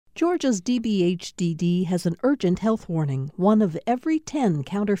Georgia's DBHDD has an urgent health warning. 1 of every 10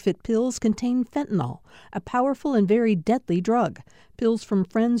 counterfeit pills contain fentanyl, a powerful and very deadly drug. Pills from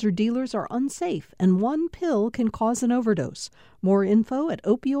friends or dealers are unsafe, and 1 pill can cause an overdose. More info at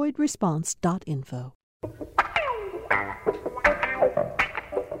opioidresponse.info.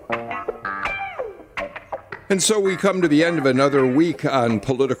 And so we come to the end of another week on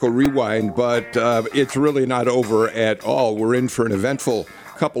Political Rewind, but it's really not over at all. We're in for an eventful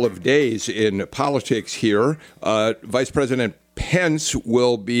couple of days in politics here. Vice President Pence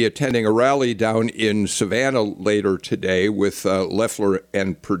will be attending a rally down in Savannah later today with Loeffler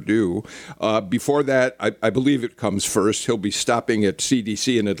and Perdue. Before that, I believe it comes first. He'll be stopping at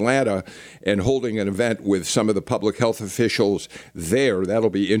CDC in Atlanta and holding an event with some of the public health officials there.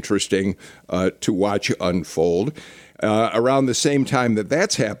 That'll be interesting to watch unfold. Around the same time that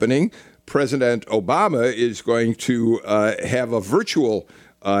that's happening, President Obama is going to have a virtual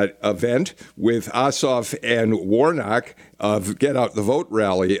event with Ossoff and Warnock of Get Out the Vote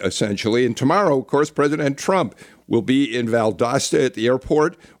rally, essentially. And tomorrow, of course, President Trump will be in Valdosta at the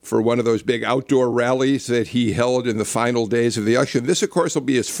airport for one of those big outdoor rallies that he held in the final days of the election. This, of course, will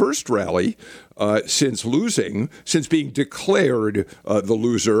be his first rally since being declared the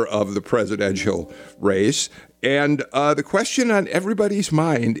loser of the presidential race. And the question on everybody's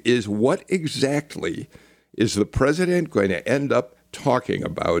mind is, what exactly is the president going to end up talking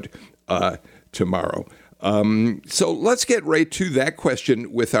about tomorrow? So let's get right to that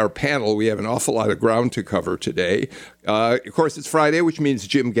question with our panel. We have an awful lot of ground to cover today. Of course, it's Friday, which means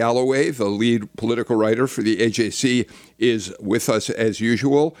Jim Galloway, the lead political writer for the AJC, is with us as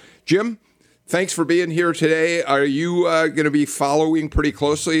usual. Jim, thanks for being here today. Are you going to be following pretty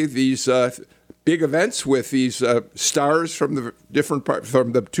closely these big events with these stars from the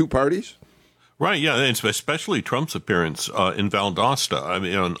from the two parties? Right, yeah, and especially Trump's appearance in Valdosta. I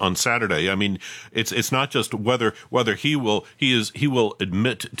mean, on Saturday. I mean, it's not just whether he will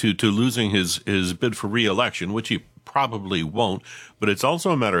admit to losing his bid for re-election, which he probably won't, but it's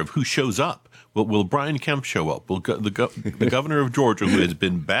also a matter of who shows up. Will Brian Kemp show up? Will the governor of Georgia, who has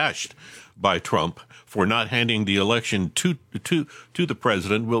been bashed by Trump for not handing the election to the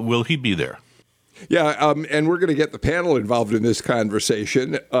president, will he be there? Yeah, and we're going to get the panel involved in this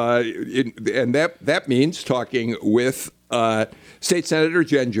conversation, and that means talking with State Senator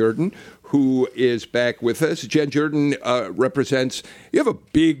Jen Jordan, who is back with us. Jen Jordan represents, you have a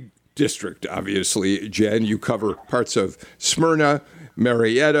big district, obviously, Jen. You cover parts of Smyrna,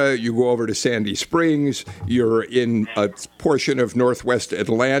 Marietta, you go over to Sandy Springs, you're in a portion of northwest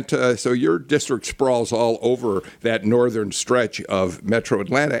Atlanta, so your district sprawls all over that northern stretch of metro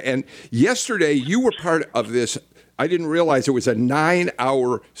Atlanta. And yesterday you were part of this, I didn't realize it was a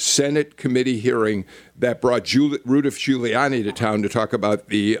 9-hour Senate committee hearing that brought Rudy Giuliani to town to talk about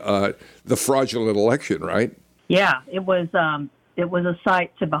the fraudulent election, right? Yeah, it was a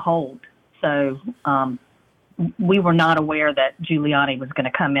sight to behold. So, we were not aware that Giuliani was going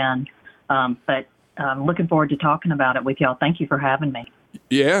to come in, but looking forward to talking about it with y'all. Thank you for having me.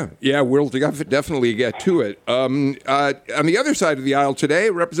 Yeah, we'll definitely get to it. On the other side of the aisle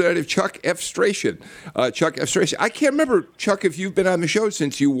today, Representative Chuck Efstration. Chuck Efstration. I can't remember, Chuck, if you've been on the show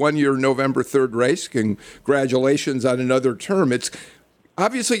since you won your November 3rd race. Congratulations on another term. It's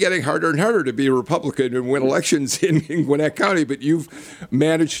obviously getting harder and harder to be a Republican and win elections in Gwinnett County, but you've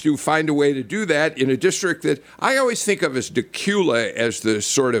managed to find a way to do that in a district that I always think of as R-Dacula as the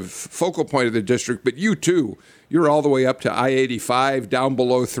sort of focal point of the district, but you too, you're all the way up to I-85, down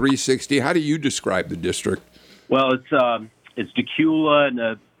below 360. How do you describe the district? Well, it's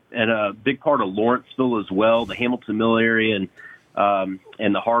R-Dacula and a big part of Lawrenceville as well, the Hamilton Mill area,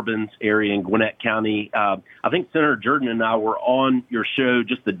 and the Harbins area in Gwinnett County. I think Senator Jordan and I were on your show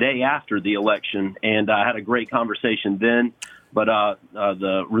just the day after the election, and I had a great conversation then, but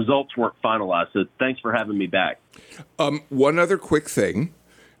the results weren't finalized. So thanks for having me back. One other quick thing.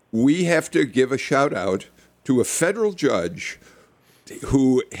 We have to give a shout out to a federal judge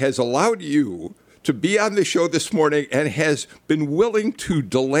who has allowed you to be on the show this morning and has been willing to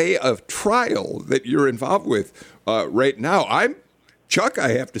delay a trial that you're involved with right now. Chuck, I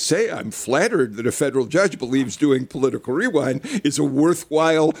have to say, I'm flattered that a federal judge believes doing Political Rewind is a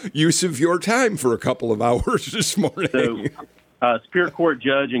worthwhile use of your time for a couple of hours this morning. So, Superior Court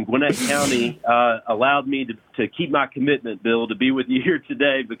judge in Gwinnett County allowed me to keep my commitment, Bill, to be with you here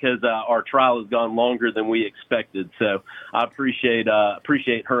today because our trial has gone longer than we expected. So I appreciate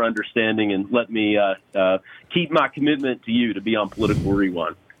her understanding and let me keep my commitment to you to be on Political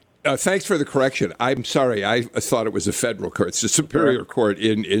Rewind. Thanks for the correction. I'm sorry. I thought it was a federal court. It's a superior court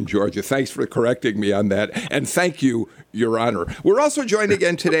in Georgia. Thanks for correcting me on that. And thank you, Your Honor. We're also joined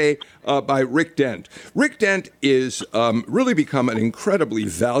again today by Rick Dent. Rick Dent is really become an incredibly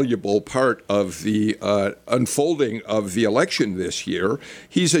valuable part of the unfolding of the election this year.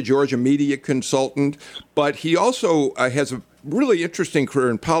 He's a Georgia media consultant, but he also has a really interesting career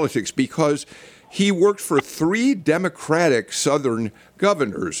in politics because he worked for 3 Democratic Southern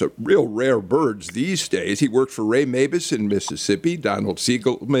governors, real rare birds these days. He worked for Ray Mabus in Mississippi, Donald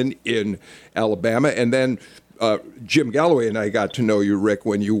Siegelman in Alabama, and then Jim Galloway and I got to know you, Rick,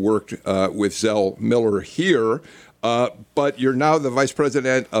 when you worked with Zell Miller here. But you're now the vice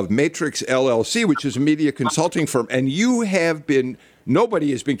president of Matrix LLC, which is a media consulting firm, and you have been nobody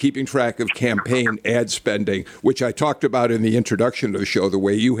has been keeping track of campaign ad spending, which I talked about in the introduction to the show the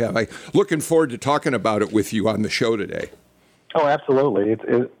way you have. I'm looking forward to talking about it with you on the show today. Oh, absolutely.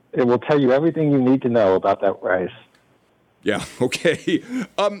 It will tell you everything you need to know about that race. Yeah, okay.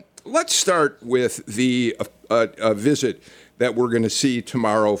 Let's start with the visit that we're going to see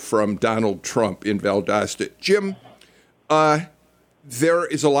tomorrow from Donald Trump in Valdosta. Jim, there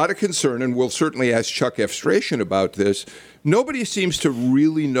is a lot of concern, and we'll certainly ask Chuck Efstration about this. Nobody seems to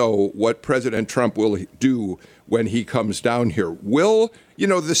really know what President Trump will do when he comes down here. The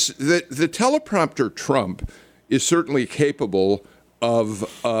teleprompter Trump is certainly capable of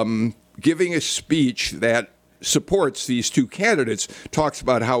giving a speech that supports these 2 candidates, talks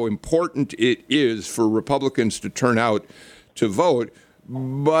about how important it is for Republicans to turn out to vote.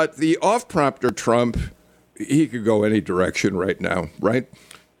 But the off-prompter Trump, he could go any direction right now, right?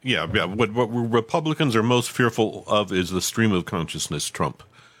 Yeah. What Republicans are most fearful of is the stream of consciousness Trump,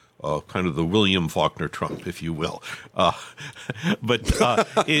 kind of the William Faulkner Trump, if you will. And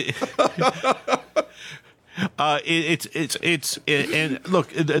look,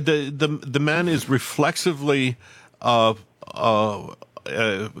 the man is reflexively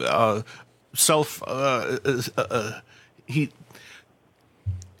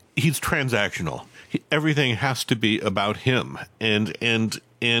he's transactional. Everything has to be about him, and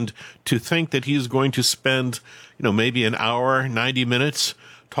to think that he's going to spend, maybe an hour, 90 minutes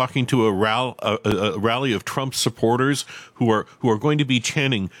talking to a rally of Trump supporters who are going to be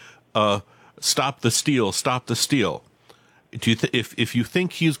chanting, "Stop the steal! Stop the steal!" If you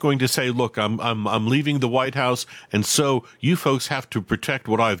think he's going to say, "Look, I'm leaving the White House, and so you folks have to protect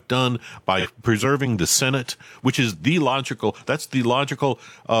what I've done by preserving the Senate," which is the logical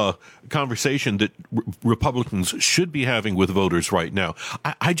conversation that Republicans should be having with voters right now.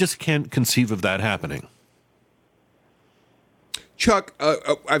 I just can't conceive of that happening. Chuck,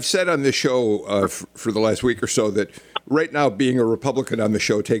 I've said on this show for the last week or so that right now being a Republican on the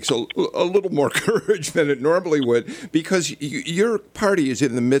show takes a little more courage than it normally would, because your party is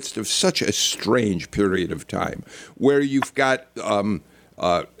in the midst of such a strange period of time where you've got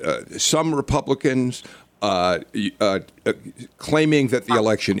some Republicans claiming that the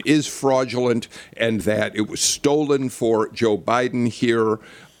election is fraudulent and that it was stolen for Joe Biden here.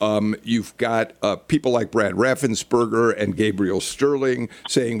 You've got people like Brad Raffensperger and Gabriel Sterling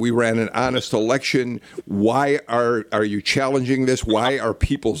saying we ran an honest election. Why are you challenging this? Why are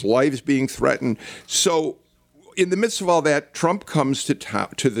people's lives being threatened? So in the midst of all that, Trump comes to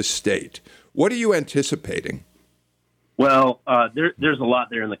the state. What are you anticipating? Well, there's a lot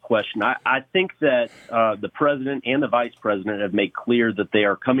there in the question. I think that the president and the vice president have made clear that they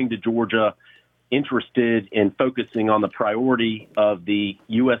are coming to Georgia interested in focusing on the priority of the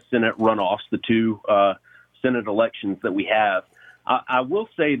U.S. Senate runoffs, the 2 Senate elections that we have. I will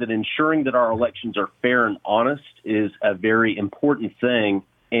say that ensuring that our elections are fair and honest is a very important thing,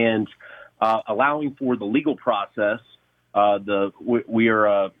 and allowing for the legal process. We are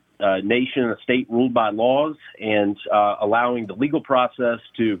a nation, a state ruled by laws, and allowing the legal process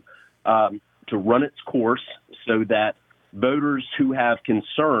to run its course so that voters who have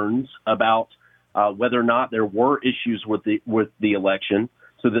concerns about whether or not there were issues with the election,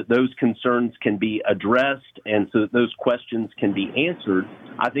 so that those concerns can be addressed and so that those questions can be answered,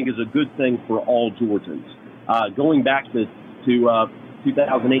 I think is a good thing for all Georgians. Going back to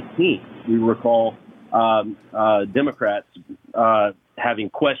 2018, we recall Democrats having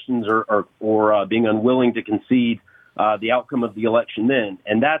questions or being unwilling to concede the outcome of the election then,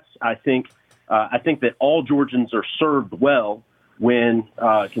 and that's I think that all Georgians are served well when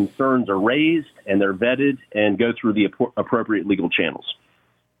concerns are raised and they're vetted and go through the appropriate legal channels.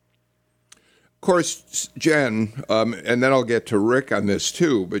 Of course, Jen, and then I'll get to Rick on this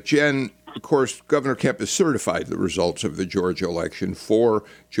too, but Jen, of course, Governor Kemp has certified the results of the Georgia election for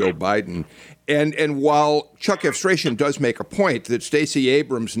Joe Biden. And while Chuck Efstration does make a point that Stacey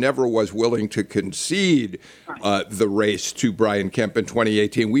Abrams never was willing to concede the race to Brian Kemp in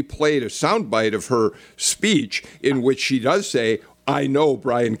 2018, we played a soundbite of her speech in which she does say, I know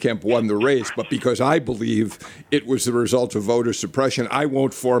Brian Kemp won the race, but because I believe it was the result of voter suppression, I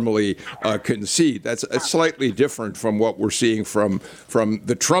won't formally concede. That's slightly different from what we're seeing from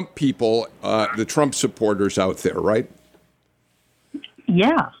the Trump people, the Trump supporters out there, right?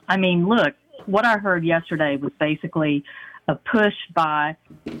 Yeah. I mean, look, what I heard yesterday was basically a push by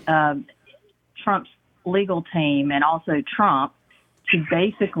Trump's legal team and also Trump to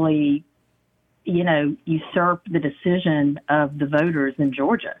basically usurp the decision of the voters in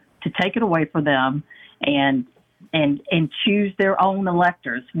Georgia, to take it away from them and choose their own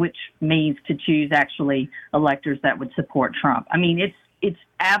electors, which means to choose actually electors that would support Trump. I mean, it's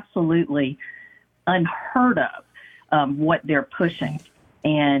absolutely unheard of what they're pushing.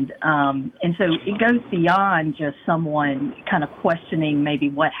 And so it goes beyond just someone kind of questioning maybe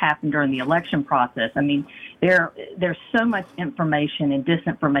what happened during the election process. I mean, there's so much information and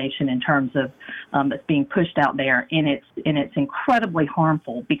disinformation in terms of that's being pushed out there, and it's incredibly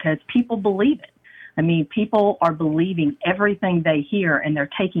harmful because people believe it. I mean, people are believing everything they hear, and they're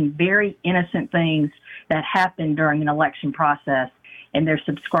taking very innocent things that happen during an election process, and they're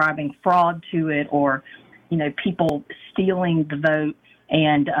subscribing fraud to it, or people stealing the vote.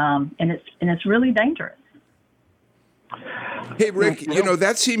 And it's really dangerous. Hey, Rick,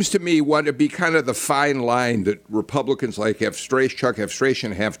 that seems to me to be kind of the fine line that Republicans like Chuck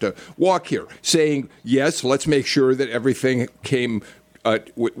Efstration have to walk here, saying, yes, let's make sure that everything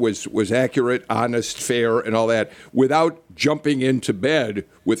was accurate, honest, fair, and all that, without jumping into bed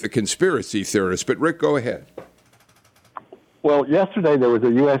with the conspiracy theorists. But, Rick, go ahead. Well, yesterday there was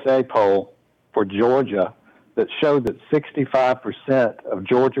a USA poll for Georgia that showed that 65% of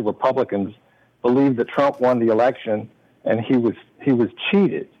Georgia Republicans believe that Trump won the election and he was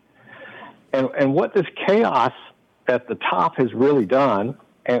cheated. And what this chaos at the top has really done,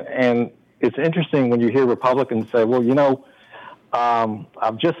 and it's interesting when you hear Republicans say, well,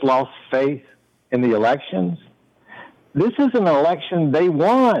 I've just lost faith in the elections. This is an election they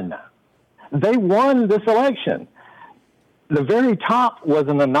won. They won this election. The very top was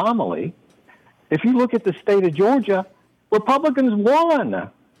an anomaly. If you look at the state of Georgia, Republicans won.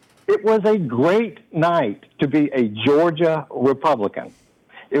 It was a great night to be a Georgia Republican.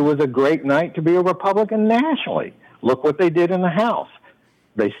 It was a great night to be a Republican nationally. Look what they did in the House.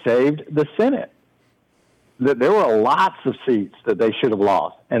 They saved the Senate. There were lots of seats that they should have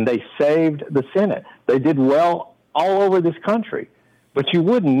lost, and they saved the Senate. They did well all over this country, but you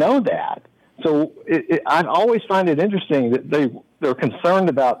wouldn't know that. So I always find it interesting that they're concerned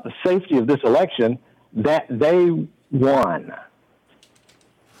about the safety of this election, that they won.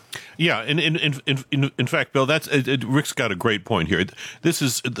 Yeah, and in fact, Bill, Rick's got a great point here. This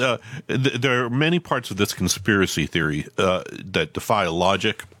is there are many parts of this conspiracy theory that defy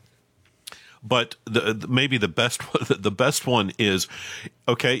logic. But maybe the best one is,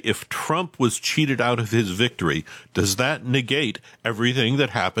 okay, if Trump was cheated out of his victory, does that negate everything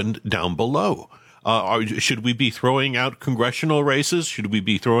that happened down below? Should we be throwing out congressional races? Should we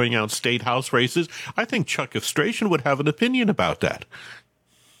be throwing out state house races? I think Chuck Efstration would have an opinion about that.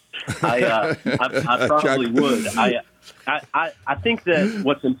 I probably would. I think that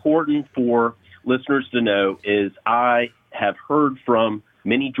what's important for listeners to know is I have heard from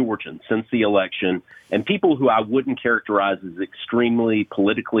many Georgians since the election, and people who I wouldn't characterize as extremely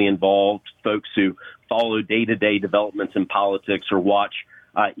politically involved, folks who follow day-to-day developments in politics or watch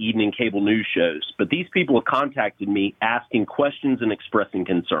evening cable news shows. But these people have contacted me asking questions and expressing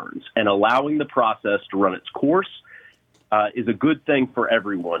concerns, and allowing the process to run its course is a good thing for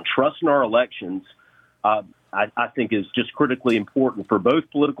everyone. Trust in our elections, I think, is just critically important for both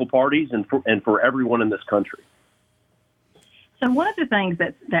political parties and for everyone in this country. So one of the things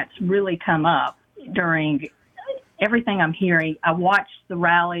that's really come up during everything I'm hearing, I watched the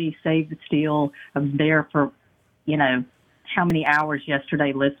rally, Save the Steele. I was there for, how many hours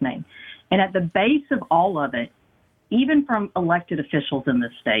yesterday listening. And at the base of all of it, even from elected officials in the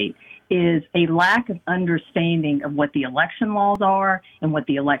state, is a lack of understanding of what the election laws are and what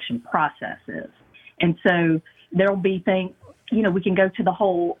the election process is. And so there'll be things, we can go to the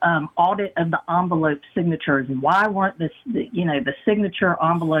whole audit of the envelope signatures and why weren't the signature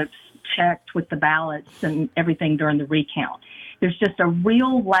envelopes checked with the ballots and everything during the recount. There's just a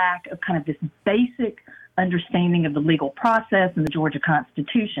real lack of kind of this basic understanding of the legal process and the Georgia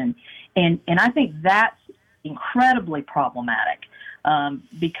Constitution. And I think that's incredibly problematic.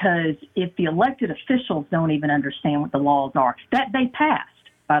 because if the elected officials don't even understand what the laws are, that they passed,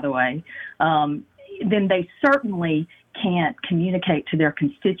 by the way, then they certainly can't communicate to their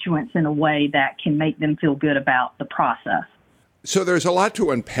constituents in a way that can make them feel good about the process. So there's a lot to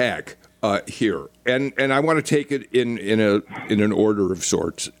unpack here, and I want to take it in an order of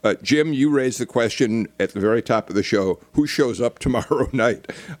sorts. Jim, you raised the question at the very top of the show: who shows up tomorrow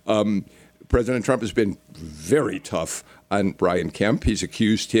night? President Trump has been very tough on Brian Kemp. He's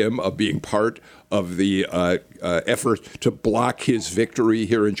accused him of being part of the effort to block his victory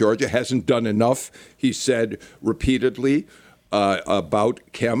here in Georgia. Hasn't done enough, he said repeatedly, about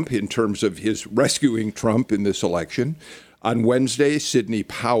Kemp in terms of his rescuing Trump in this election. On Wednesday, Sidney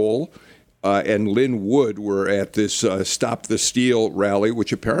Powell and Lynn Wood were at this Stop the Steal rally,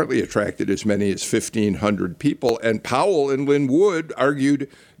 which apparently attracted as many as 1,500 people. And Powell and Lynn Wood argued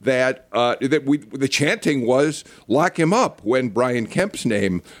that the chanting was lock him up when Brian Kemp's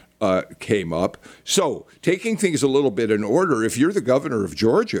name came up. So taking things a little bit in order, if you're the governor of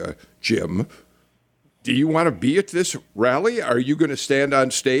Georgia, Jim, do you want to be at this rally? Are you going to stand on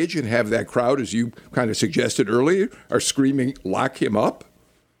stage and have that crowd, as you kind of suggested earlier, are screaming lock him up?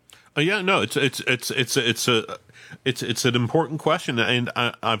 Yeah, no, it's an important question, and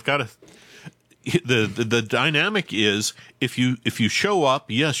I've got to. The dynamic is if you show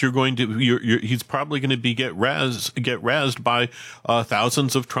up, yes, he's probably going to get razzed by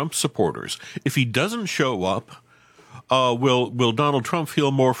thousands of Trump supporters. If he doesn't show up, will Donald Trump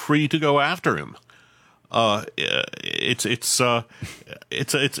feel more free to go after him? It's a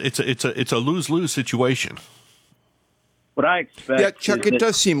lose-lose situation. What I expect, yeah, Chuck, it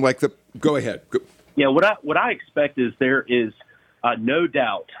does seem like the. Go ahead. Go. Yeah, what I expect is there is no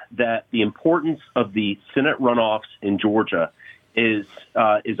doubt that the importance of the Senate runoffs in Georgia is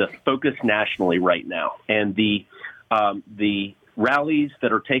a focus nationally right now, and the rallies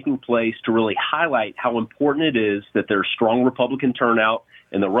that are taking place to really highlight how important it is that there's strong Republican turnout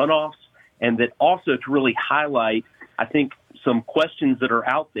in the runoffs, and that also to really highlight, I think, some questions that are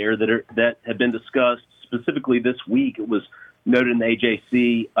out there that have been discussed specifically this week. It was noted in the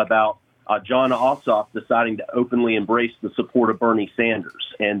AJC about Jon Ossoff deciding to openly embrace the support of Bernie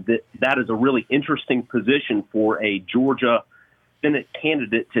Sanders. And that is a really interesting position for a Georgia Senate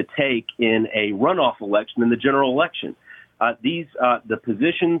candidate to take in a runoff election, in the general election. The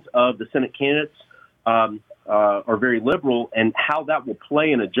positions of the Senate candidates are very liberal, and how that will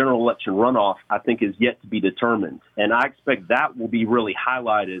play in a general election runoff, I think, is yet to be determined. And I expect that will be really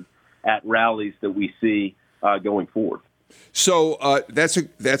highlighted at rallies that we see going forward. So that's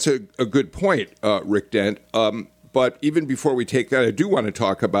a good point, Rick Dent. But even before we take that, I do want to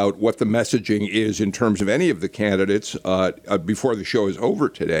talk about what the messaging is in terms of any of the candidates before the show is over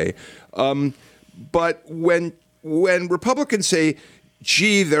today. But when Republicans say,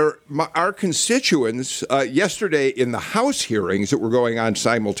 gee, our constituents, yesterday in the House hearings that were going on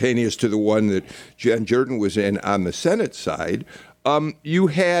simultaneous to the one that Jen Jordan was in on the Senate side, you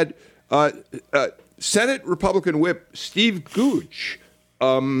had Senate Republican Whip Steve Gooch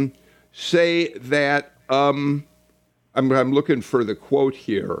say that, I'm looking for the quote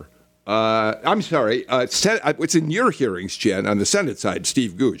here. I'm sorry. It's in your hearings, Jen, on the Senate side,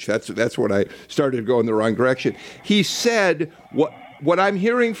 Steve Gooch. That's what I started going the wrong direction. He said, what I'm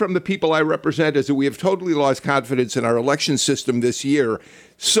hearing from the people I represent is that we have totally lost confidence in our election system this year.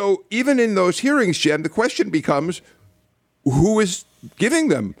 So even in those hearings, Jen, the question becomes, who is giving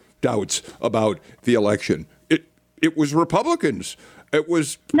them doubts about the election? It was Republicans. It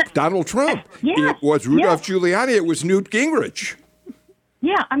was Donald Trump. Yes, it was Rudolph Giuliani. It was Newt Gingrich.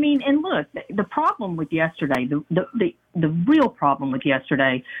 Yeah, I mean, and look, the problem with yesterday, the real problem with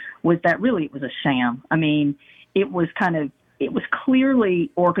yesterday was that really it was a sham. I mean, it was clearly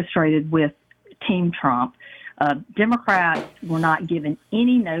orchestrated with Team Trump. Democrats were not given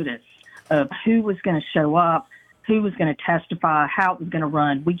any notice of who was going to show up, who was going to testify, how it was going to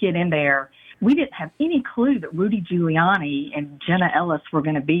run. We get in there. We didn't have any clue that Rudy Giuliani and Jenna Ellis were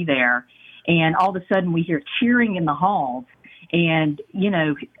going to be there. And all of a sudden we hear cheering in the halls, and,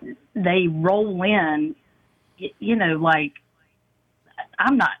 they roll in, like,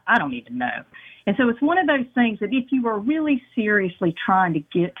 I don't even know. And so it's one of those things that if you are really seriously trying to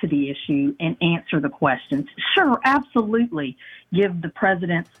get to the issue and answer the questions, sure, absolutely give the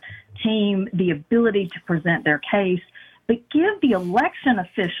president's team the ability to present their case, but give the election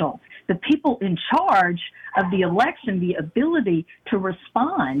officials, the people in charge of the election, the ability to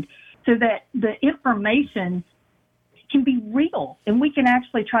respond so that the information can be real and we can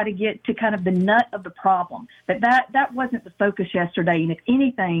actually try to get to kind of the nut of the problem. But that wasn't the focus yesterday. And if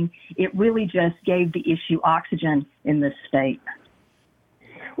anything, it really just gave the issue oxygen in this state.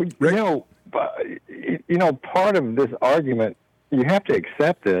 Rick? Part of this argument, you have to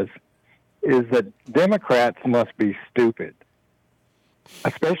accept this, is that Democrats must be stupid,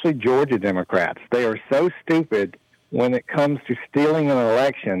 especially Georgia Democrats. They are so stupid when it comes to stealing an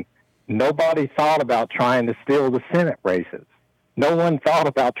election. Nobody thought about trying to steal the Senate races. No one thought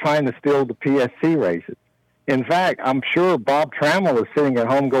about trying to steal the PSC races. In fact, I'm sure Bob Trammell is sitting at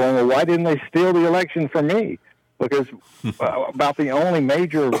home going, well, why didn't they steal the election from me? Because about the only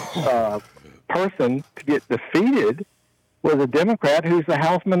major person to get defeated was a Democrat who's the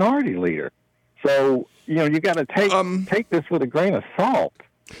House Minority Leader. So, you got to take this with a grain of salt.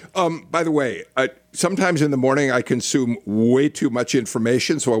 By the way, sometimes in the morning I consume way too much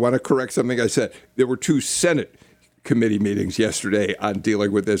information, so I want to correct something I said. There were 2 Senate committee meetings yesterday on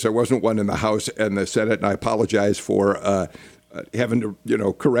dealing with this. There wasn't one in the House and the Senate, and I apologize for having to,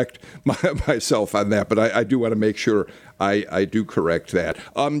 correct myself on that. But I do want to make sure I do correct that.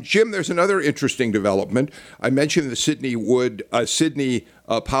 Jim, there's another interesting development. I mentioned the Sidney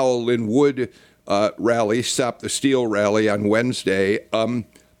Powell Lynn Wood rally, Stop the Steal rally on Wednesday.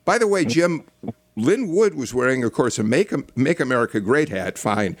 By the way, Jim, Lynn Wood was wearing, of course, a Make America Great hat,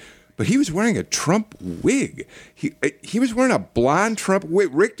 fine. But he was wearing a Trump wig. He was wearing a blonde Trump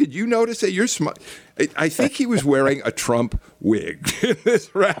wig. Rick, did you notice that? You're smart. I think he was wearing a Trump wig in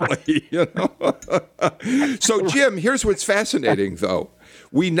this rally. So, Jim, here's what's fascinating, though.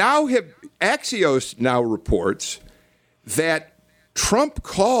 We now have Axios now reports that Trump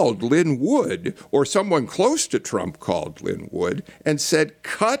called Lynn Wood, or someone close to Trump called Lynn Wood, and said,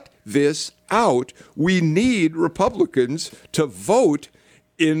 "Cut this out. We need Republicans to vote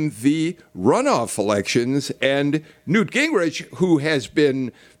in the runoff elections." And Newt Gingrich, who has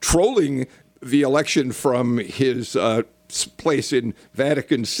been trolling the election from his place in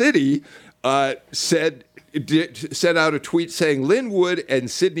Vatican City, sent out a tweet saying Lynn Wood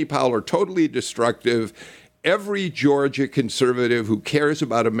and Sidney Powell are totally destructive. Every Georgia conservative who cares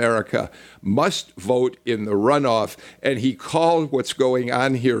about America must vote in the runoff. And he called what's going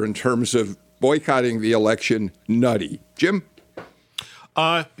on here in terms of boycotting the election nutty. Jim?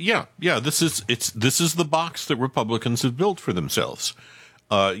 Yeah. This is the box that Republicans have built for themselves.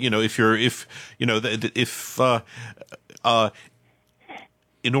 In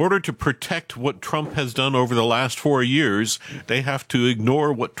order to protect what Trump has done over the last 4 years, they have to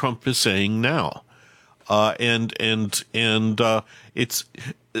ignore what Trump is saying now. It's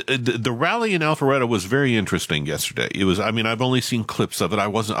the rally in Alpharetta was very interesting yesterday. It was. I mean, I've only seen clips of it. I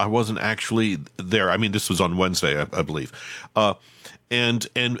wasn't actually there. I mean, this was on Wednesday, I believe.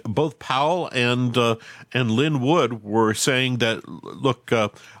 And both Powell and Lynn Wood were saying that, look,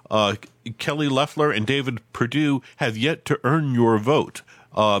 Kelly Loeffler and David Perdue have yet to earn your vote.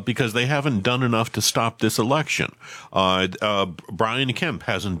 Because they haven't done enough to stop this election. Brian Kemp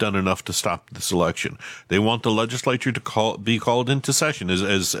hasn't done enough to stop this election. They want the legislature to be called into session,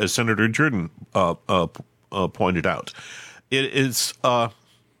 as Senator Jordan pointed out. It's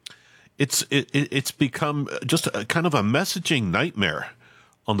become just a kind of a messaging nightmare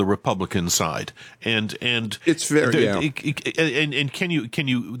on the Republican side, and it's very and can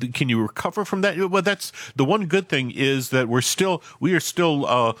you recover from that? Well, that's the one good thing is that we are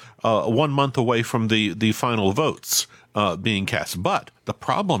still 1 month away from the final votes being cast. But the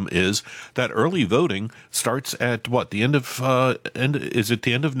problem is that early voting starts at the end of is it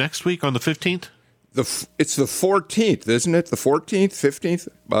the end of next week on the 15th? It's the 14th, isn't it? The 14th,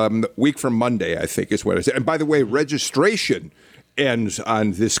 15th? Week from Monday, I think is what I said. And by the way, registration ends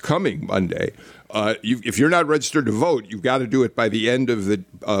on this coming Monday. If you're not registered to vote, you've got to do it by the end of the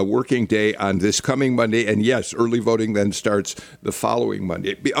working day on this coming Monday. And yes, early voting then starts the following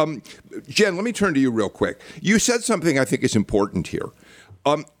Monday. Jen, let me turn to you real quick. You said something I think is important here.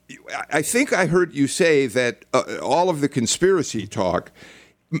 I think I heard you say that all of the conspiracy talk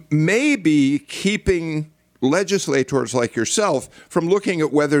may be keeping legislators like yourself from looking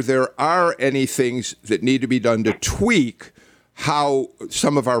at whether there are any things that need to be done to tweak how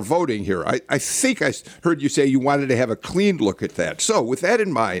some of our voting here. I think I heard you say you wanted to have a clean look at that. So with that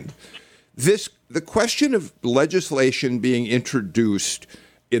in mind, the question of legislation being introduced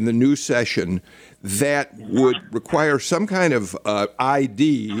in the new session that would require some kind of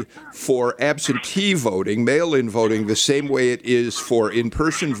ID for absentee voting, mail-in voting, the same way it is for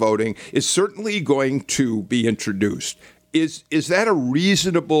in-person voting, is certainly going to be introduced. Is that a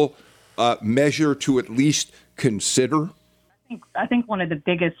reasonable measure to at least consider? I think one of the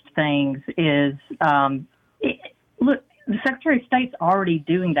biggest things is, look, the Secretary of State's already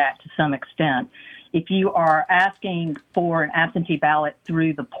doing that to some extent. If you are asking for an absentee ballot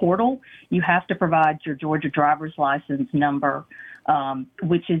through the portal, you have to provide your Georgia driver's license number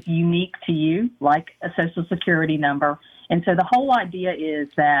which is unique to you, like a Social Security number. And so the whole idea is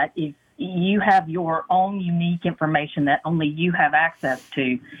that if you have your own unique information that only you have access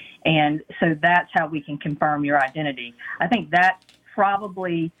to, and so that's how we can confirm your identity. I think that's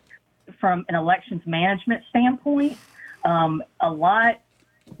probably, from an elections management standpoint, a lot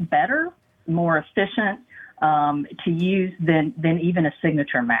better, more efficient to use than even a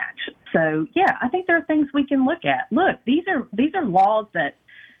signature match. So, yeah, I think there are things we can look at. Look, these are laws that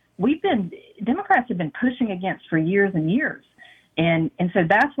Democrats have been pushing against for years and years. And so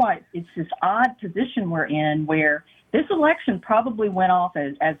that's why it's this odd position we're in, where this election probably went off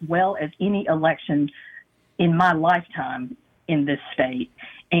as well as any election in my lifetime in this state.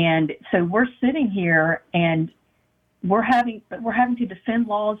 And so we're sitting here and we're having to defend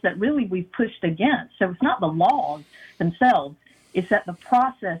laws that really we've pushed against. So it's not the laws themselves, it's that the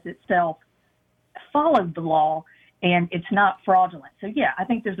process itself followed the law and it's not fraudulent. So, yeah, I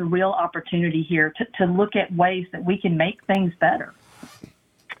think there's a real opportunity here to look at ways that we can make things better.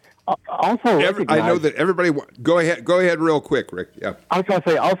 Also, I know that everybody. Go ahead, real quick, Rick. Yeah. I was going to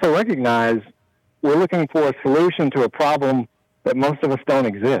say, also recognize we're looking for a solution to a problem that most of us don't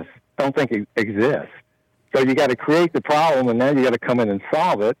think it exists. So you got to create the problem, and then you got to come in and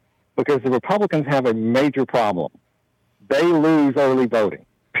solve it, because the Republicans have a major problem. They lose early voting.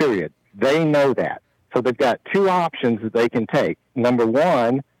 Period. They know that. So they've got two options that they can take. Number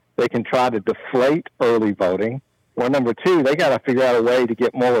one, they can try to deflate early voting. Or number two, they got to figure out a way to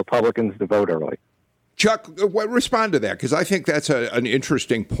get more Republicans to vote early. Chuck, respond to that, because I think that's an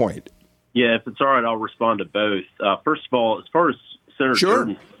interesting point. Yeah, if it's all right, I'll respond to both. First of all, as far as Senator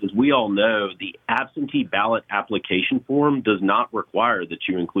Jordan, as we all know, the absentee ballot application form does not require that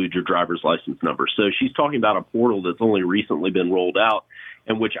you include your driver's license number. So she's talking about a portal that's only recently been rolled out,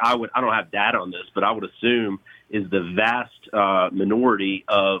 and which I don't have data on this, but I would assume is the vast minority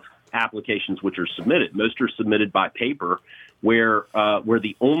of applications which are submitted. Most are submitted by paper, where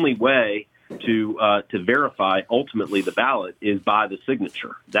the only way to verify ultimately the ballot is by the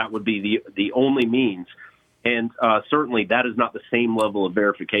signature. That would be the only means. And certainly that is not the same level of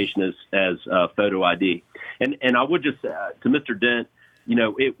verification as photo ID. And I would just, to Mr. Dent,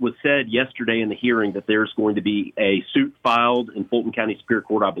 it was said yesterday in the hearing that there's going to be a suit filed in Fulton County Superior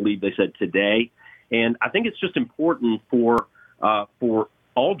Court, I believe they said today. And I think it's just important for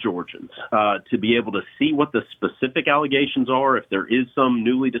all Georgians to be able to see what the specific allegations are. If there is some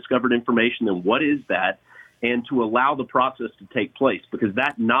newly discovered information, then what is that? And to allow the process to take place, because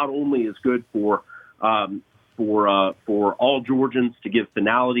that not only is good for all Georgians to give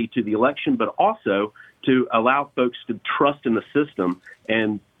finality to the election, but also to allow folks to trust in the system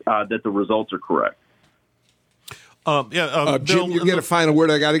and that the results are correct. Jim, Bill, you get a final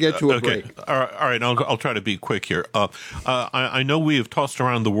word. I got to get to a break. All right. I'll try to be quick here. I know we have tossed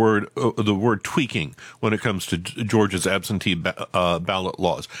around the word tweaking when it comes to Georgia's absentee ballot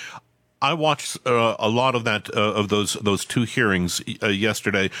laws. I watched a lot of those two hearings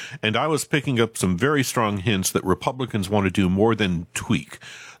yesterday, and I was picking up some very strong hints that Republicans want to do more than tweak.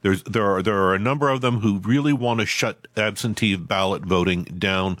 There are a number of them who really want to shut absentee ballot voting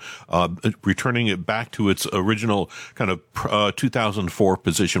down, returning it back to its original kind of 2004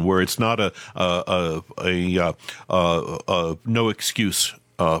 position, where it's not a no excuse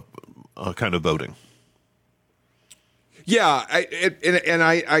kind of voting. Yeah,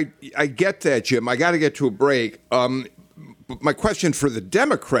 I get that, Jim. I got to get to a break. My question for the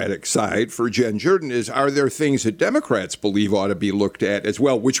Democratic side, for Jen Jordan, is, are there things that Democrats believe ought to be looked at as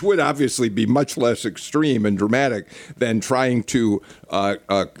well, which would obviously be much less extreme and dramatic than trying to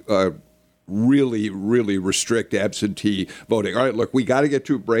really, really restrict absentee voting? All right, look, we got to get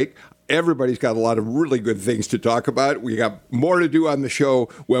to a break. Everybody's got a lot of really good things to talk about. We got more to do on the show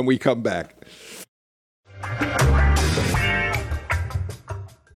when we come back.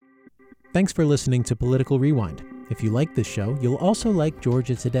 Thanks for listening to Political Rewind. If you like this show, you'll also like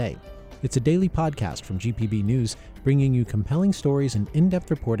Georgia Today. It's a daily podcast from GPB News, bringing you compelling stories and in-depth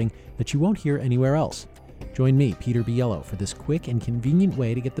reporting that you won't hear anywhere else. Join me, Peter Biello, for this quick and convenient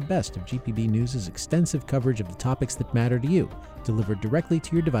way to get the best of GPB News' extensive coverage of the topics that matter to you, delivered directly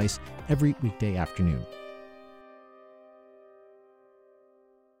to your device every weekday afternoon.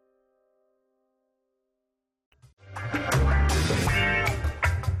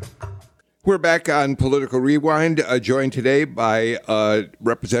 We're back on Political Rewind, joined today by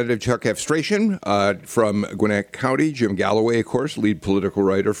Representative Chuck Efstration from Gwinnett County, Jim Galloway, of course, lead political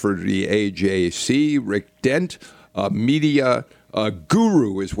writer for the AJC, Rick Dent, media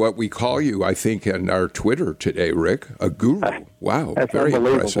Guru is what we call you, I think, on our Twitter today, Rick. A guru. Wow, that's very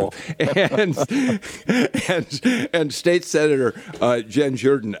unbelievable. impressive. And State Senator Jen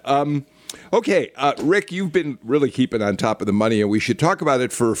Jordan. Okay, Rick, you've been really keeping on top of the money, and we should talk about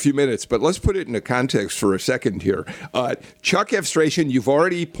it for a few minutes, but let's put it into context for a second here. Chuck Efstration, you've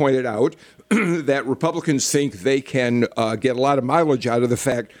already pointed out that Republicans think they can get a lot of mileage out of the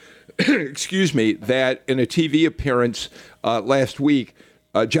fact, excuse me, that in a TV appearance last week,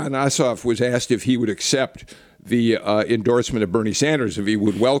 Jon Ossoff was asked if he would accept the endorsement of Bernie Sanders, if he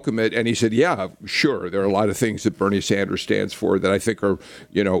would welcome it, and he said, "Yeah, sure. There are a lot of things that Bernie Sanders stands for that I think are,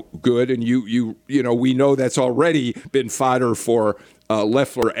 good." And you we know that's already been fodder for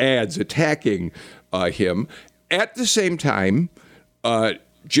Loeffler ads attacking him. At the same time,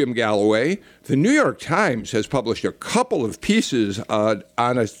 Jim Galloway, the New York Times has published a couple of pieces on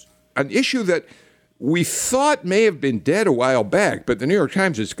an issue that we thought may have been dead a while back, but the New York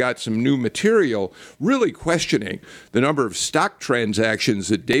Times has got some new material really questioning the number of stock transactions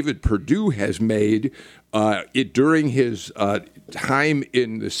that David Perdue has made during his time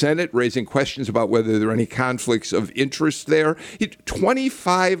in the Senate, raising questions about whether there are any conflicts of interest there.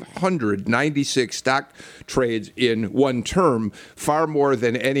 2,596 stock trades in one term, far more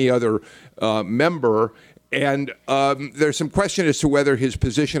than any other member. And there's some question as to whether his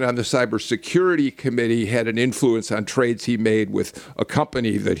position on the Cybersecurity Committee had an influence on trades he made with a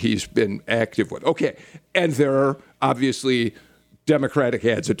company that he's been active with. Okay, and there are obviously Democratic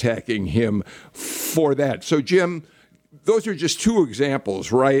ads attacking him for that. So, Jim, those are just two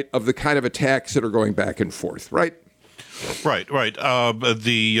examples, right, of the kind of attacks that are going back and forth, right? Right. For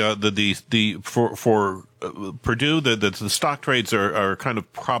Perdue, the stock trades are kind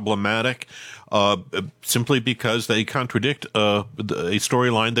of problematic, simply because they contradict a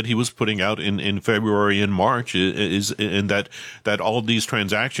storyline that he was putting out in February and March, is in that all these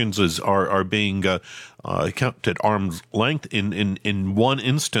transactions are being kept at arm's length. In one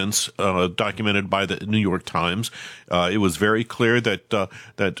instance, documented by the New York Times, it was very clear that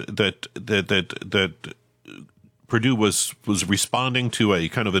Perdue was responding to a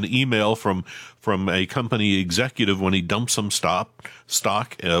kind of an email from a company executive when he dumped some stock,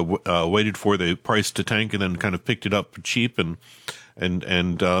 waited for the price to tank, and then kind of picked it up cheap and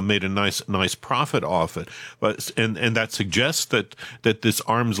made a nice profit off it. But and that suggests that this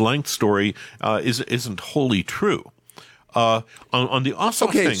arm's length story isn't wholly true. On the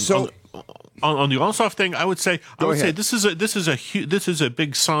Ossoff thing. So on the Ossoff thing, I would say this is a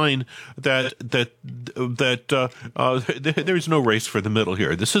big sign that there's no race for the middle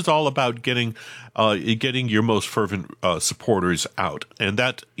here. This is all about getting your most fervent supporters out, and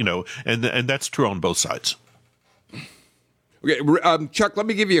that and that's true on both sides. Okay, Chuck, let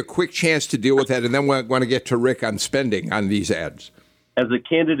me give you a quick chance to deal with that, and then we want to get to Rick on spending on these ads. As a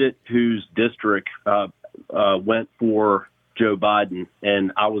candidate whose district went for Joe Biden,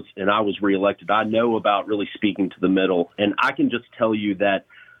 and I was reelected, I know about really speaking to the middle, and I can just tell you that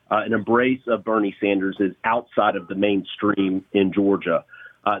an embrace of Bernie Sanders is outside of the mainstream in Georgia.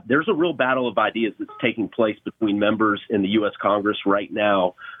 There's a real battle of ideas that's taking place between members in the U.S. Congress right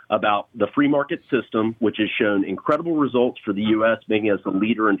now about the free market system, which has shown incredible results for the U.S., making us a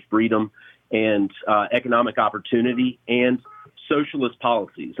leader in freedom and economic opportunity, and socialist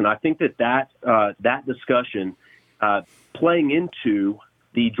policies. And I think that discussion playing into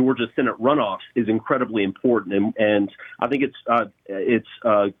the Georgia Senate runoffs is incredibly important, and I think it's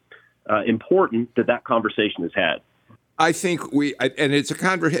important that conversation is had. I think it's a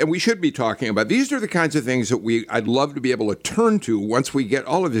conversation, and we should be talking about. These are the kinds of things that I'd love to be able to turn to once we get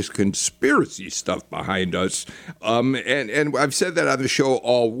all of this conspiracy stuff behind us. And I've said that on the show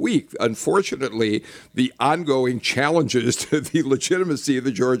all week. Unfortunately, the ongoing challenges to the legitimacy of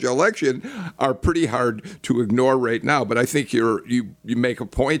the Georgia election are pretty hard to ignore right now. But I think you make a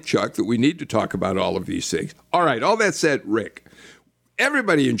point, Chuck, that we need to talk about all of these things. All right. All that said, Rick,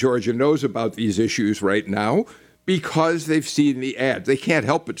 everybody in Georgia knows about these issues right now, because they've seen the ads. They can't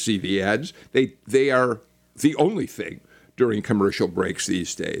help but see the ads. They are the only thing during commercial breaks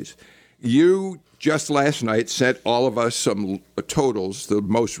these days. You just last night sent all of us some totals, the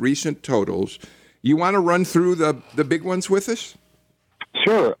most recent totals. You want to run through the big ones with us?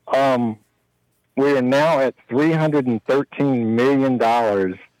 Sure. We are now at $313 million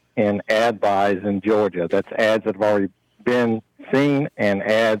in ad buys in Georgia. That's ads that have already been seen and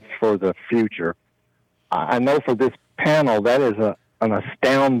ads for the future. I know for this panel, that is an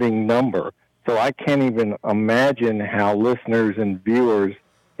astounding number. So I can't even imagine how listeners and viewers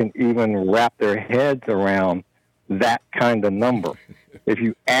can even wrap their heads around that kind of number. If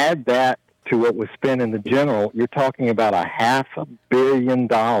you add that to what was spent in the general, you're talking about $500 million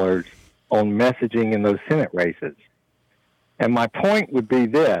on messaging in those Senate races. And my point would be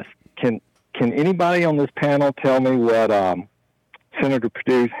this. Can anybody on this panel tell me what Senator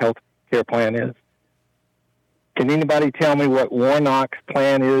Perdue's health care plan is? Can anybody tell me what Warnock's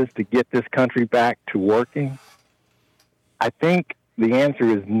plan is to get this country back to working? I think the answer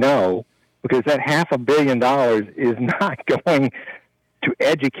is no, because that $500 million is not going to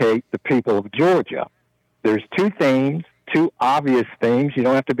educate the people of Georgia. There's two obvious themes. You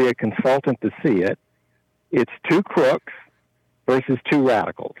don't have to be a consultant to see it. It's two crooks versus two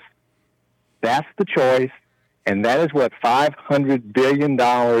radicals. That's the choice, and that is what $500 billion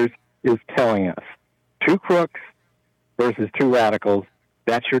is telling us. Two crooks versus two radicals.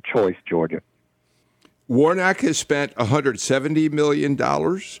 That's your choice, Georgia. Warnock has spent $170 million.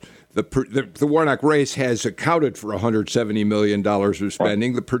 The Warnock race has accounted for $170 million of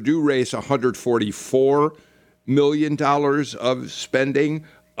spending. The Perdue race, $144 million of spending.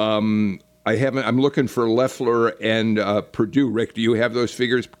 I'm looking for Loeffler and Perdue. Rick, do you have those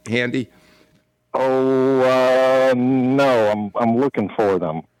figures handy? No, I'm looking for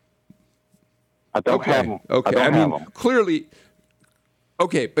them. I don't have them. Okay, I mean, clearly.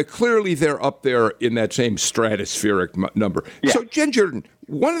 Okay, but clearly they're up there in that same stratospheric number. Yeah. So, Jen Jordan,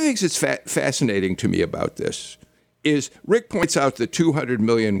 one of the things that's fascinating to me about this is Rick points out that $200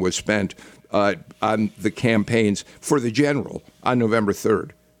 million was spent on the campaigns for the general on November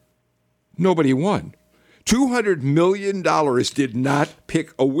 3rd. Nobody won. $200 million did not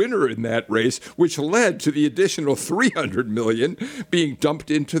pick a winner in that race, which led to the additional $300 million being dumped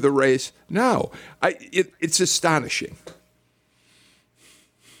into the race now. It's astonishing.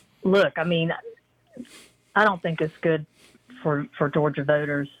 Look, I mean, I don't think it's good for Georgia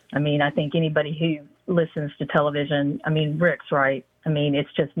voters. I mean, I think anybody who listens to television, I mean, Rick's right. I mean,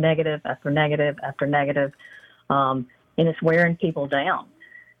 it's just negative after negative after negative, and it's wearing people down.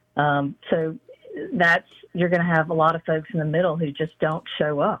 So you're going to have a lot of folks in the middle who just don't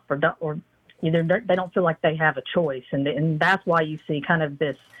show up or either they don't feel like they have a choice, and that's why you see kind of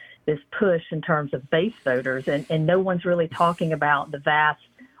this push in terms of base voters, and no one's really talking about the vast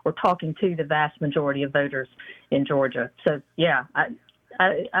majority of voters in Georgia. So yeah,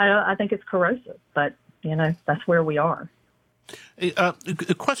 I think it's corrosive, but that's where we are. A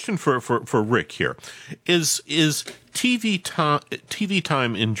question for Rick here is TV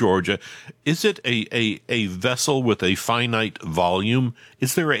time in Georgia, is it a vessel with a finite volume?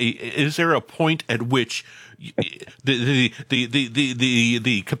 Is there a point at which the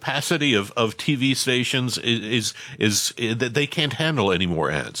capacity of TV stations is that they can't handle any more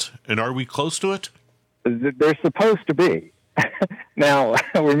ads? And are we close to it? They're supposed to be. Now,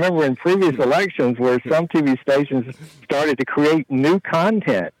 remember in previous elections where some TV stations started to create new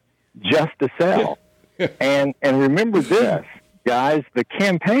content just to sell. And remember this, guys, the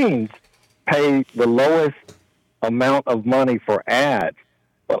campaigns pay the lowest amount of money for ads.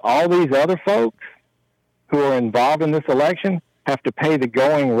 But all these other folks who are involved in this election have to pay the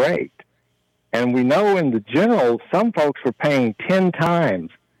going rate. And we know in the general, some folks were paying 10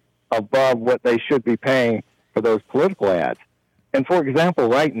 times above what they should be paying for those political ads. And for example,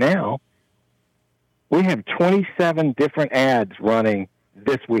 right now, we have 27 different ads running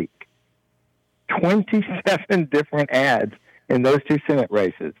this week. 27 different ads in those two Senate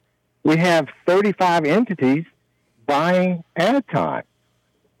races. We have 35 entities buying ad time.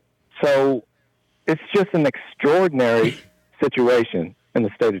 So it's just an extraordinary situation in the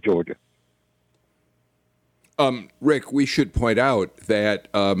state of Georgia. Rick, we should point out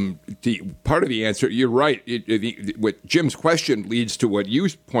that part of the answer, you're right, what Jim's question leads to what you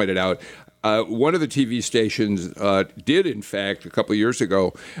pointed out. One of the TV stations did, in fact, a couple of years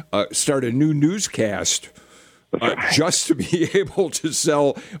ago, start a new newscast just to be able to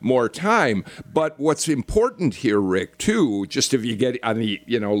sell more time. But what's important here, Rick, too, just if you get on the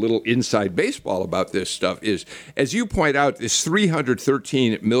little inside baseball about this stuff, is, as you point out, this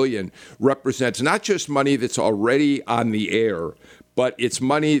 $313 million represents not just money that's already on the air, but it's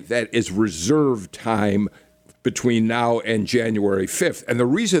money that is reserved time between now and January 5th. And the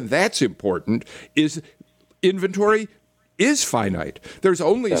reason that's important is inventory is finite. There's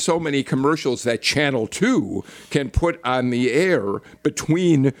only so many commercials that Channel 2 can put on the air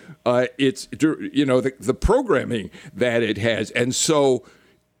between the programming that it has. And so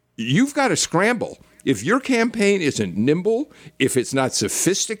you've got to scramble. If your campaign isn't nimble, if it's not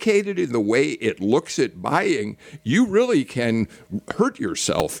sophisticated in the way it looks at buying, you really can hurt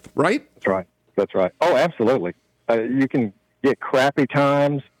yourself, right? That's right. Oh, absolutely. You can get crappy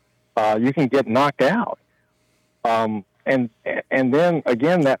times. You can get knocked out. And then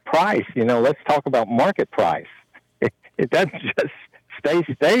again, that price, let's talk about market price. It doesn't just stay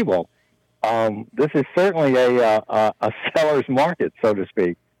stable. This is certainly a seller's market, so to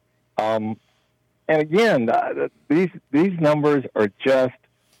speak. And again, these numbers are just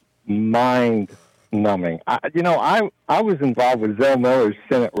mind-numbing. I was involved with Zell Miller's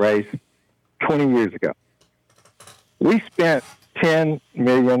Senate race 20 years ago. We spent $10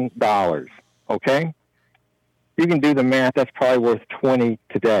 million, okay? You can do the math. That's probably worth 20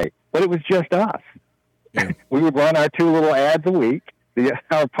 today. But it was just us. Yeah. We would run our 2 little ads a week.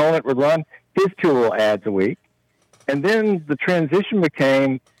 Our opponent would run his 2 little ads a week. And then the transition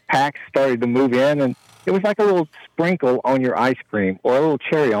became PACs started to move in, and it was like a little sprinkle on your ice cream or a little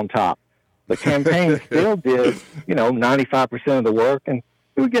cherry on top. The campaign still did, 95% of the work, and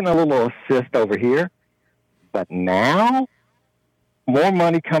we were getting a little assist over here. But now, more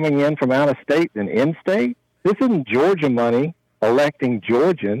money coming in from out of state than in state. This isn't Georgia money electing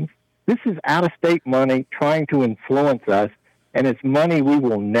Georgians. This is out-of-state money trying to influence us, and it's money we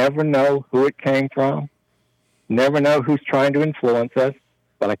will never know who it came from, never know who's trying to influence us.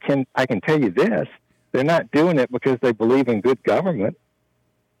 But I can tell you this, they're not doing it because they believe in good government.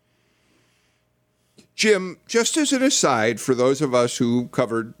 Jim, just as an aside, for those of us who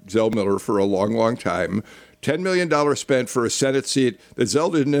covered Zell Miller for a long, long time, $10 million spent for a Senate seat that Zell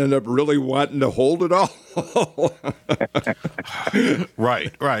didn't end up really wanting to hold at all.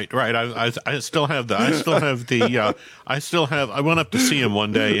 Right. I still have the. I went up to see him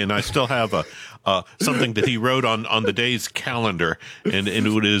one day, and I still have something that he wrote on the day's calendar, and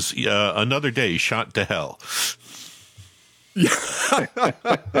it is another day shot to hell.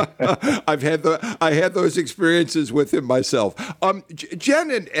 I had those experiences with him myself.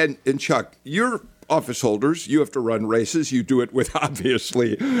 Jen and Chuck, you're office holders. You have to run races. You do it with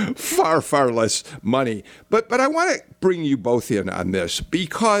obviously far, far less money. But I want to bring you both in on this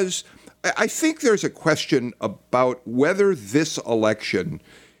because I think there's a question about whether this election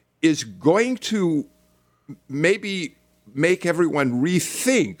is going to maybe make everyone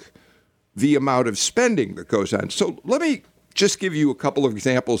rethink the amount of spending that goes on. So let me just give you a couple of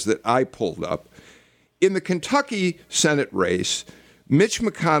examples that I pulled up. In the Kentucky Senate race, Mitch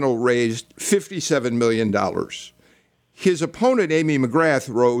McConnell raised $57 million. His opponent, Amy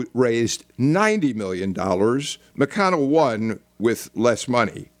McGrath, raised $90 million. McConnell won with less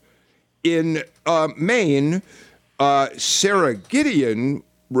money. In Maine, Sarah Gideon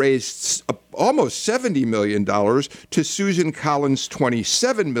raised almost $70 million to Susan Collins'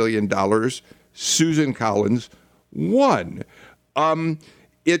 $27 million. Susan Collins won.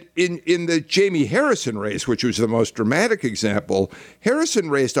 In the Jamie Harrison race, which was the most dramatic example, Harrison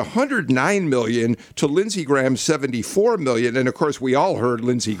raised $109 million to Lindsey Graham's $74 million. And, of course, we all heard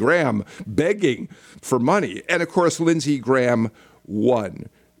Lindsey Graham begging for money. And, of course, Lindsey Graham won.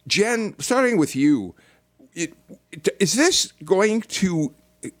 Jen, starting with you, is this going to,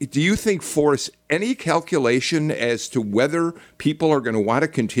 do you think, force any calculation as to whether people are going to want to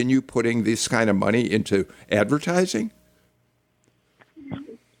continue putting this kind of money into advertising?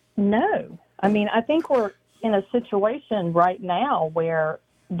 No. I mean, I think we're in a situation right now where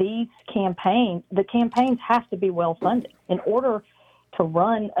the campaigns have to be well funded. In order to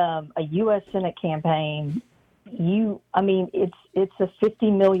run a U.S. Senate campaign, it's a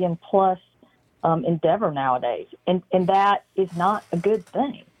 $50 million plus endeavor nowadays. And that is not a good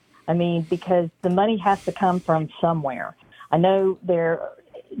thing. I mean, because the money has to come from somewhere. I know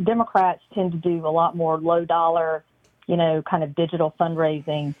Democrats tend to do a lot more low dollar, kind of digital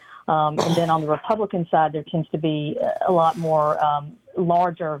fundraising. And then on the Republican side, there tends to be a lot more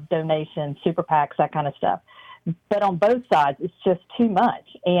larger donations, super PACs, that kind of stuff. But on both sides, it's just too much.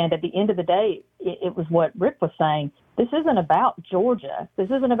 And at the end of the day, it was what Rick was saying. This isn't about Georgia. This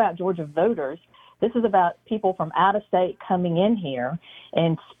isn't about Georgia voters. This is about people from out of state coming in here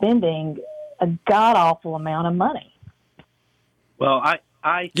and spending a god-awful amount of money. Well,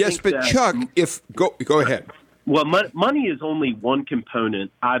 I yes, think but that, Chuck, go ahead. Well, money is only one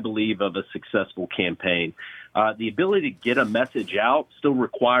component, I believe, of a successful campaign. The ability to get a message out still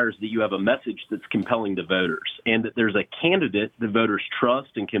requires that you have a message that's compelling to voters and that there's a candidate that voters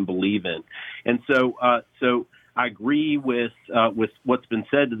trust and can believe in. And so I agree with what's been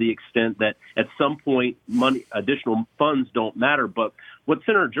said to the extent that at some point additional funds don't matter. But what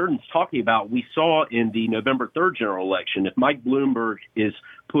Senator Jordan's talking about, we saw in the November 3rd general election. If Mike Bloomberg is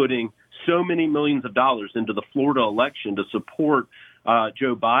putting so many millions of dollars into the Florida election to support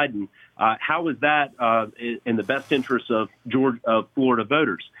Joe Biden, how is that in the best interest of Florida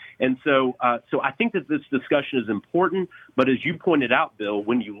voters? And so I think that this discussion is important. But as you pointed out, Bill,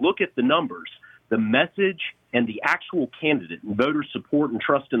 when you look at the numbers, the message and the actual candidate and voter support and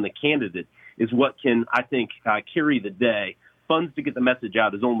trust in the candidate is what can, I think, carry the day. Funds to get the message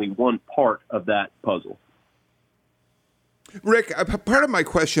out is only one part of that puzzle. Rick, part of my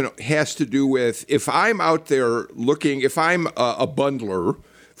question has to do with if I'm out there looking, if I'm a bundler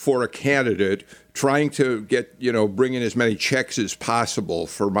for a candidate trying to get, bring in as many checks as possible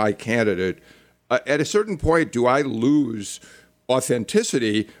for my candidate, at a certain point, do I lose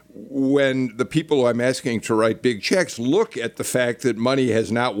authenticity when the people I'm asking to write big checks look at the fact that money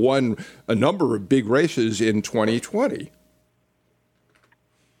has not won a number of big races in 2020?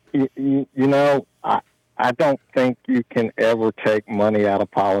 I don't think you can ever take money out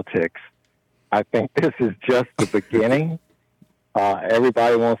of politics. I think this is just the beginning.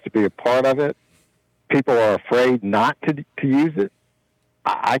 Everybody wants to be a part of it. People are afraid not to use it.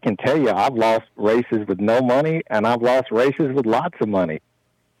 I can tell you, I've lost races with no money, and I've lost races with lots of money.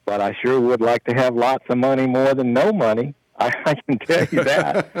 But I sure would like to have lots of money more than no money. I can tell you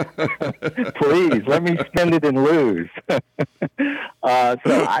that. Please, let me spend it and lose. I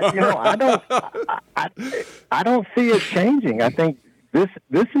don't see it changing. I think this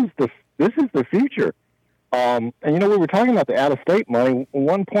is the future. We were talking about the out-of-state money.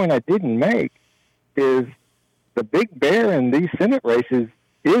 One point I didn't make is the big bear in these Senate races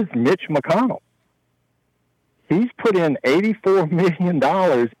is Mitch McConnell. He's put in $84 million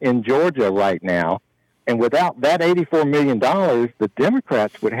in Georgia right now. And without that $84 million, the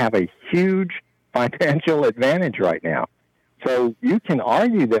Democrats would have a huge financial advantage right now. So you can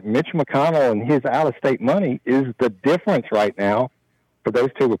argue that Mitch McConnell and his out-of-state money is the difference right now for those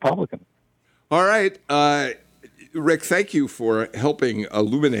two Republicans. All right. Rick, thank you for helping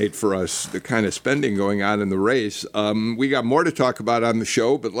illuminate for us the kind of spending going on in the race. We got more to talk about on the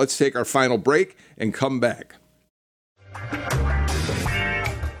show, but let's take our final break and come back.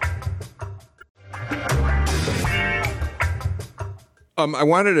 I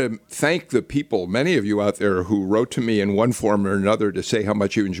wanted to thank the people, many of you out there who wrote to me in one form or another to say how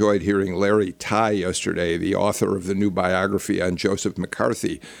much you enjoyed hearing Larry Tye yesterday, the author of the new biography on Joseph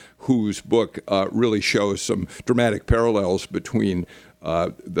McCarthy, whose book really shows some dramatic parallels between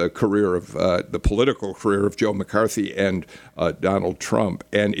the career of the political career of Joe McCarthy and Donald Trump.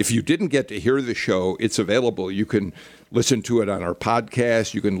 And if you didn't get to hear the show, it's available. You can listen to it on our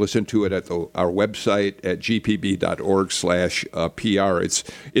podcast. You can listen to it at our website at gpb.org/PR.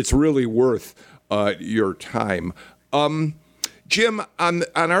 It's really worth your time. Jim, on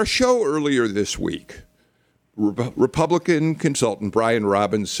our show earlier this week, Republican consultant Brian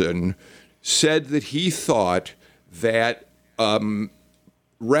Robinson said that he thought that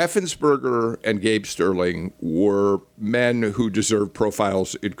Raffensperger and Gabe Sterling were men who deserved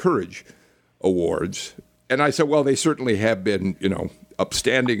Profiles in Courage awards. And I said, well, they certainly have been,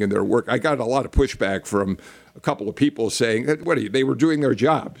 upstanding in their work. I got a lot of pushback from a couple of people saying that they were doing their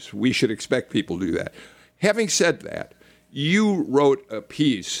jobs. We should expect people to do that. Having said that, you wrote a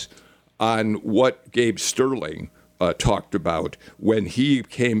piece on what Gabe Sterling talked about when he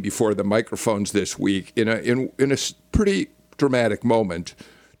came before the microphones this week in a pretty dramatic moment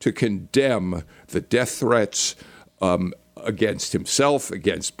to condemn the death threats against himself,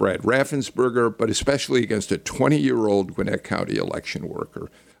 against Brad Raffensperger, but especially against a 20-year-old Gwinnett County election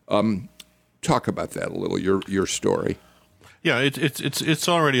worker. Talk about that a little. Your story. Yeah, it's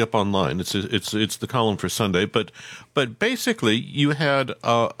already up online. It's the column for Sunday, but basically you had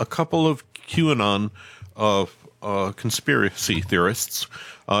a couple of QAnon conspiracy theorists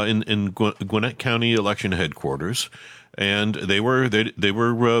in Gwinnett County election headquarters. And they were using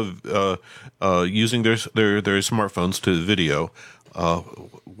their smartphones to video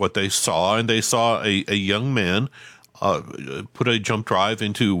what they saw, and they saw a young man put a jump drive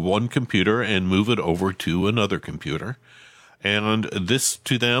into one computer and move it over to another computer, and this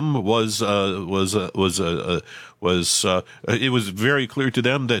to them it was very clear to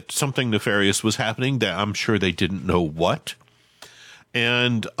them that something nefarious was happening. That I'm sure they didn't know what,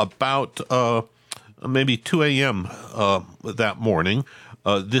 and about maybe 2 a.m. That morning,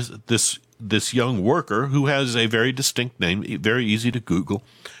 this young worker who has a very distinct name, very easy to Google,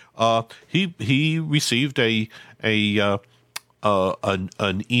 he received an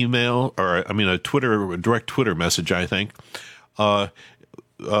email a direct Twitter message, I think,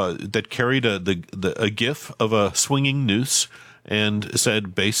 that carried a GIF of a swinging noose and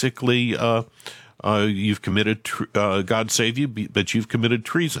said basically, you've committed God save you, but you've committed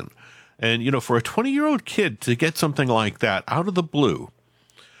treason. And, for a 20-year-old kid to get something like that out of the blue,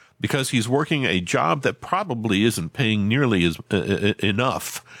 because he's working a job that probably isn't paying nearly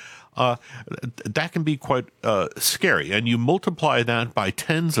enough, that can be quite scary. And you multiply that by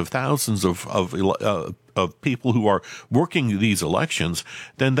tens of thousands of people who are working these elections,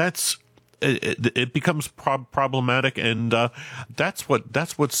 then it becomes problematic, and that's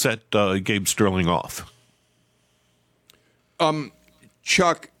what set Gabe Sterling off.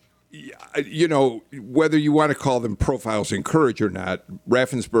 Chuck, whether you want to call them profiles in courage or not,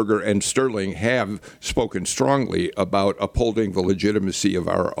 Raffensperger and Sterling have spoken strongly about upholding the legitimacy of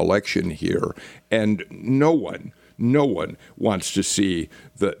our election here, and no one wants to see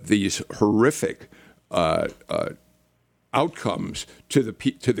these horrific outcomes to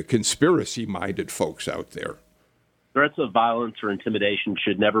the conspiracy-minded folks out there. Threats of violence or intimidation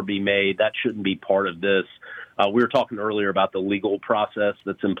should never be made. That shouldn't be part of this. We were talking earlier about the legal process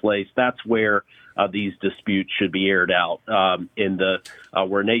that's in place. That's where these disputes should be aired out.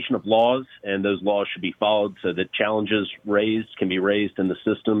 We're a nation of laws, and those laws should be followed so that challenges can be raised in the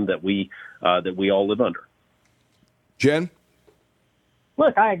system that we all live under. Jen?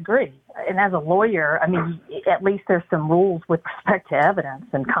 Look, I agree. And as a lawyer, I mean, at least there's some rules with respect to evidence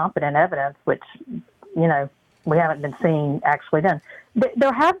and competent evidence, which, we haven't been seeing actually done.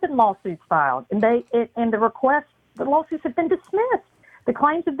 There have been lawsuits filed, and the lawsuits have been dismissed. The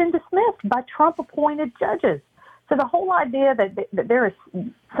claims have been dismissed by Trump-appointed judges. So the whole idea that there is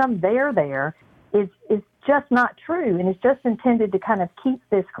some there is just not true, and it's just intended to kind of keep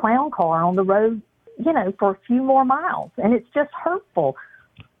this clown car on the road, for a few more miles, and it's just hurtful.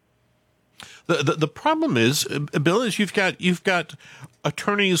 The problem is, Bill, is you've got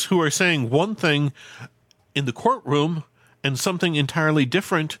attorneys who are saying one thing in the courtroom and something entirely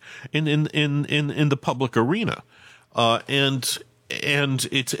different in the public arena, and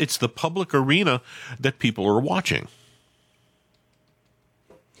it's the public arena that people are watching.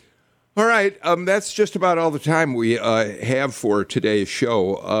 All right, that's just about all the time we have for today's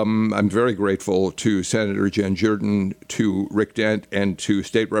show. I'm very grateful to Senator Jen Jordan, to Rick Dent, and to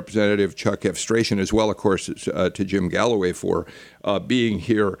State Representative Chuck Efstration, as well, of course, to Jim Galloway for being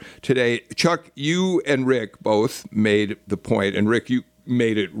here today. Chuck, you and Rick both made the point, and Rick, you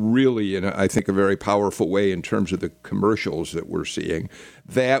made it really in, I think, a very powerful way in terms of the commercials that we're seeing,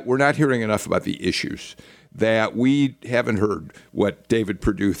 that we're not hearing enough about the issues, that we haven't heard what David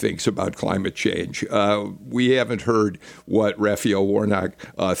Perdue thinks about climate change. We haven't heard what Raphael Warnock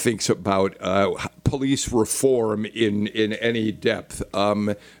thinks about police reform in any depth,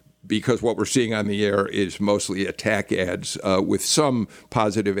 because what we're seeing on the air is mostly attack ads with some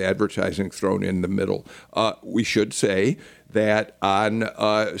positive advertising thrown in the middle. We should say that on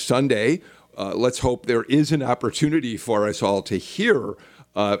Sunday, let's hope there is an opportunity for us all to hear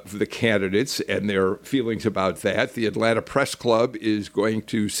the candidates and their feelings about that. The Atlanta Press Club is going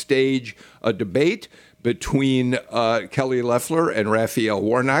to stage a debate between Kelly Loeffler and Raphael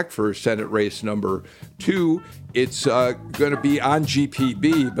Warnock for Senate race number 2. It's going to be on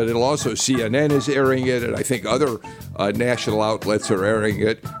GPB, but it'll also, CNN is airing it, and I think other national outlets are airing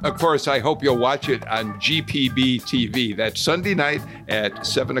it. Of course, I hope you'll watch it on GPB TV. That's Sunday night at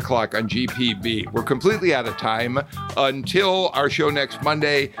 7 o'clock on GPB. We're completely out of time. Until our show next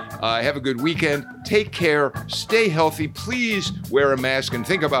Monday, have a good weekend. Take care. Stay healthy. Please wear a mask and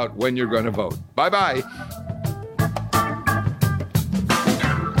think about when you're going to vote. Bye-bye.